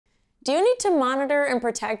Do you need to monitor and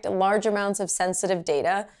protect large amounts of sensitive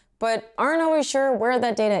data, but aren't always sure where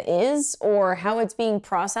that data is or how it's being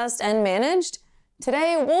processed and managed?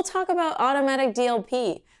 Today, we'll talk about Automatic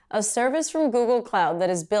DLP, a service from Google Cloud that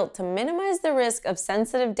is built to minimize the risk of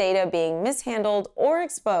sensitive data being mishandled or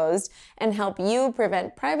exposed and help you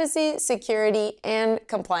prevent privacy, security, and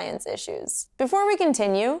compliance issues. Before we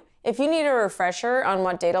continue, if you need a refresher on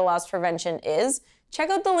what data loss prevention is, check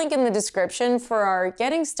out the link in the description for our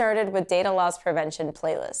Getting Started with Data Loss Prevention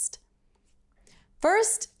playlist.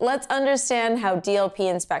 First, let's understand how DLP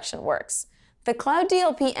inspection works. The Cloud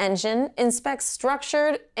DLP engine inspects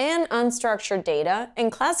structured and unstructured data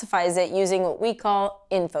and classifies it using what we call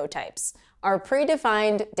info types, our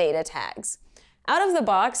predefined data tags. Out of the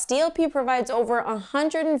box, DLP provides over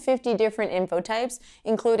 150 different info types,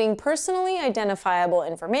 including personally identifiable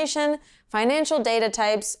information, financial data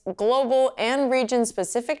types, global and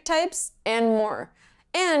region-specific types, and more.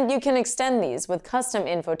 And you can extend these with custom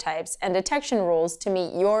info types and detection rules to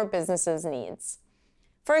meet your business's needs.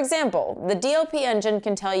 For example, the DLP engine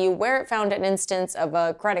can tell you where it found an instance of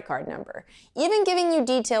a credit card number, even giving you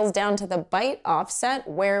details down to the byte offset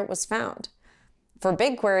where it was found. For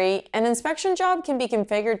BigQuery, an inspection job can be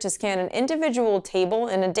configured to scan an individual table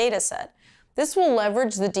in a dataset. This will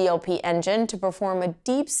leverage the DLP engine to perform a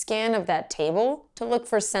deep scan of that table to look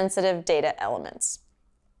for sensitive data elements.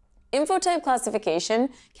 Info type classification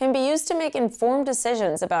can be used to make informed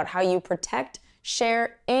decisions about how you protect,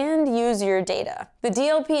 share, and use your data. The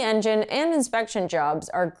DLP engine and inspection jobs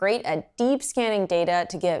are great at deep scanning data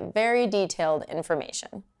to get very detailed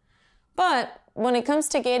information. But when it comes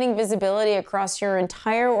to gaining visibility across your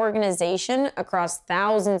entire organization, across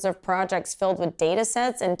thousands of projects filled with data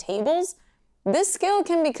sets and tables, this skill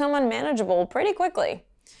can become unmanageable pretty quickly.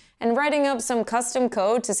 And writing up some custom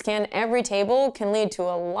code to scan every table can lead to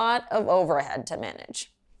a lot of overhead to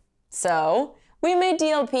manage. So, we made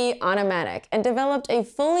DLP automatic and developed a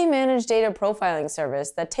fully managed data profiling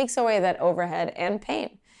service that takes away that overhead and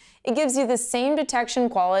pain. It gives you the same detection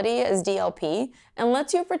quality as DLP and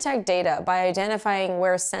lets you protect data by identifying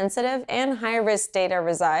where sensitive and high-risk data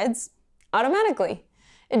resides automatically.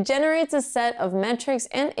 It generates a set of metrics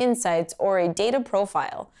and insights, or a data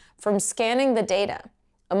profile, from scanning the data.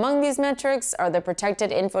 Among these metrics are the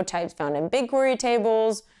protected info types found in BigQuery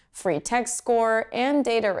tables, free text score, and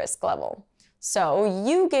data risk level. So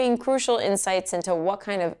you gain crucial insights into what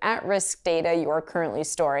kind of at-risk data you are currently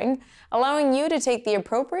storing, allowing you to take the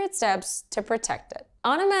appropriate steps to protect it.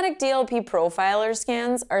 Automatic DLP profiler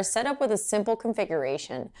scans are set up with a simple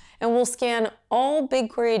configuration and will scan all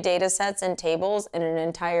BigQuery datasets and tables in an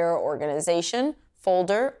entire organization,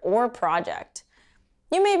 folder, or project.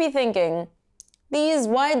 You may be thinking, these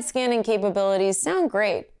wide scanning capabilities sound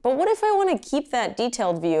great, but what if I want to keep that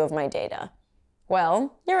detailed view of my data?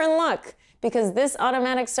 Well, you're in luck, because this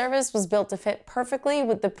automatic service was built to fit perfectly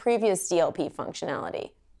with the previous DLP functionality,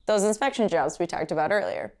 those inspection jobs we talked about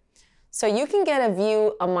earlier. So you can get a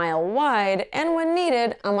view a mile wide and, when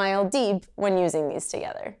needed, a mile deep when using these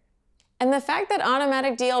together. And the fact that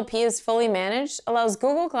Automatic DLP is fully managed allows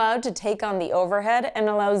Google Cloud to take on the overhead and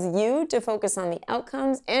allows you to focus on the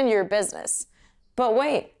outcomes and your business. But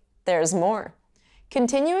wait, there's more.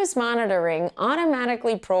 Continuous monitoring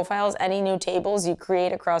automatically profiles any new tables you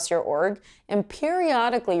create across your org and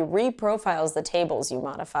periodically reprofiles the tables you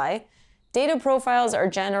modify. Data profiles are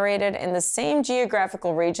generated in the same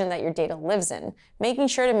geographical region that your data lives in, making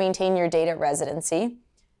sure to maintain your data residency.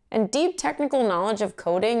 And deep technical knowledge of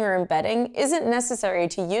coding or embedding isn't necessary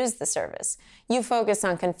to use the service. You focus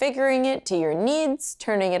on configuring it to your needs,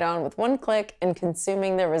 turning it on with one click, and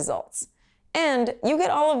consuming the results. And you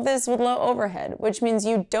get all of this with low overhead, which means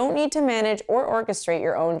you don't need to manage or orchestrate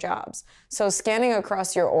your own jobs. So scanning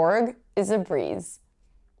across your org is a breeze.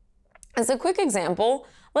 As a quick example,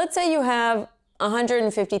 let's say you have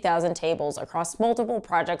 150,000 tables across multiple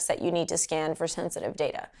projects that you need to scan for sensitive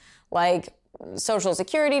data, like social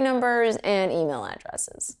security numbers and email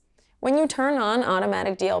addresses. When you turn on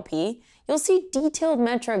Automatic DLP, you'll see detailed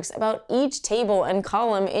metrics about each table and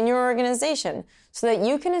column in your organization so that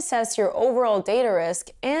you can assess your overall data risk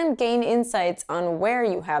and gain insights on where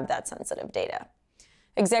you have that sensitive data.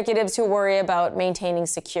 Executives who worry about maintaining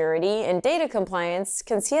security and data compliance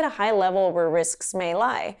can see at a high level where risks may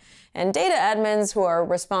lie, and data admins who are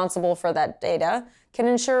responsible for that data can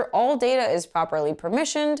ensure all data is properly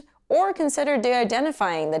permissioned or consider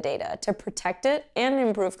de-identifying the data to protect it and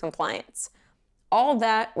improve compliance. All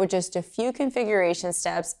that with just a few configuration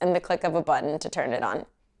steps and the click of a button to turn it on.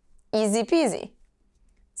 Easy peasy.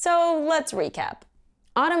 So let's recap.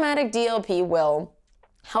 Automatic DLP will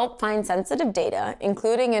help find sensitive data,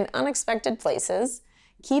 including in unexpected places,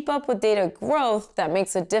 keep up with data growth that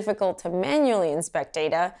makes it difficult to manually inspect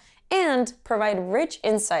data, and provide rich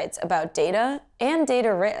insights about data and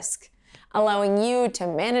data risk, allowing you to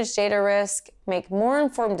manage data risk, make more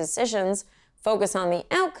informed decisions, focus on the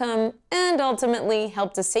outcome, and ultimately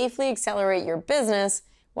help to safely accelerate your business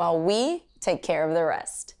while we take care of the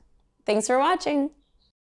rest. Thanks for watching.